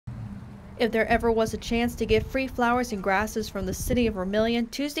If there ever was a chance to get free flowers and grasses from the city of Vermillion,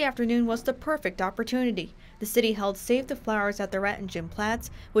 Tuesday afternoon was the perfect opportunity. The city held Save the Flowers at the Rat and Jim Platts,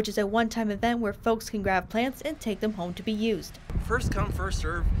 which is a one-time event where folks can grab plants and take them home to be used. First come, first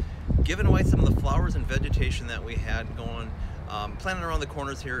serve, giving away some of the flowers and vegetation that we had going, planted around the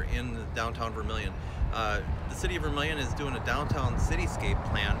corners here in downtown Vermillion. The city of Vermillion is doing a downtown cityscape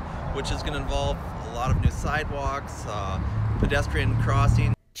plan, which is going to involve a lot of new sidewalks, pedestrian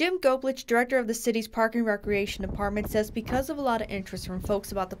crossing. Jim Goblich, director of the city's Park and Recreation Department, says because of a lot of interest from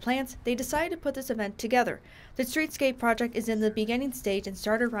folks about the plants, they decided to put this event together. The streetscape project is in the beginning stage and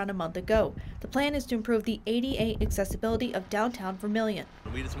started around a month ago. The plan is to improve the ADA accessibility of downtown Vermillion.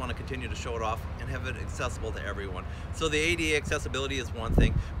 We just want to continue to show it off and have it accessible to everyone. So the ADA accessibility is one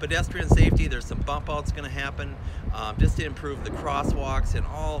thing. Pedestrian safety, there's some bump outs going to happen just to improve the crosswalks and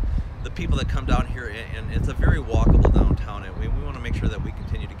all the people that come down here, and it's a very walkable downtown, and we want to make sure that we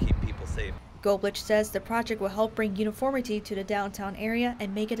continue to keep people safe. Goblich says the project will help bring uniformity to the downtown area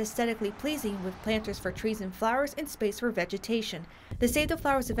and make it aesthetically pleasing with planters for trees and flowers and space for vegetation. The Save the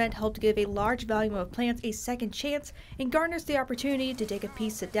Flowers event helped give a large volume of plants a second chance and garners the opportunity to take a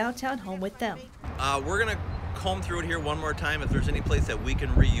piece of downtown home with them. We're going to comb through it here one more time if there's any place that we can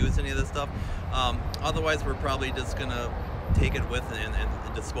reuse any of this stuff. Otherwise, we're probably just going to take it with and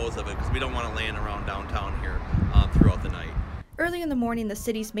dispose of it because we don't want it laying around downtown here throughout the night. Early in the morning, the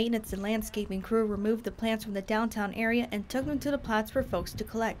city's maintenance and landscaping crew removed the plants from the downtown area and took them to the Platts for folks to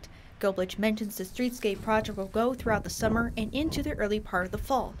collect. Goblich mentions the streetscape project will go throughout the summer and into the early part of the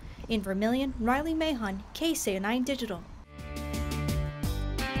fall. In Vermillion, Riley Mahon, KCAU-9 Digital.